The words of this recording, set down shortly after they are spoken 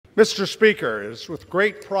Mr. Speaker, it is with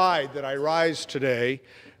great pride that I rise today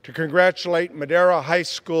to congratulate Madera High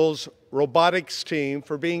School's robotics team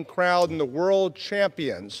for being crowned the world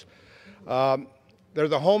champions. They're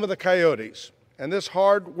the home of the Coyotes, and this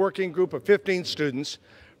hard-working group of 15 students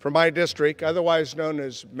from my district, otherwise known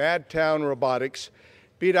as Madtown Robotics,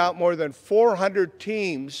 beat out more than 400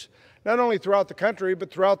 teams, not only throughout the country,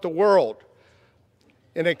 but throughout the world,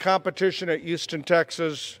 in a competition at Houston,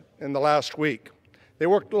 Texas in the last week. They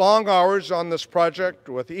worked long hours on this project,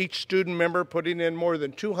 with each student member putting in more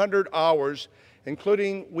than 200 hours,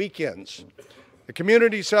 including weekends. The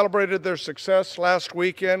community celebrated their success last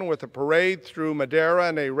weekend with a parade through Madera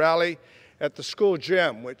and a rally at the school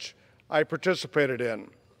gym, which I participated in.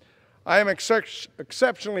 I am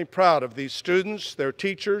exceptionally proud of these students, their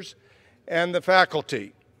teachers, and the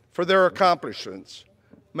faculty for their accomplishments.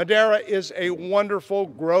 Madera is a wonderful,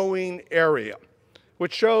 growing area,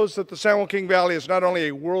 which shows that the San Joaquin Valley is not only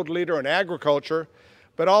a world leader in agriculture,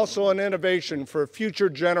 but also an innovation for future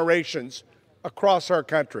generations across our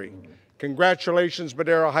country. Congratulations,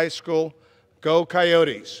 Madera High School. Go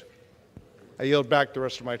Coyotes. I yield back the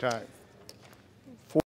rest of my time.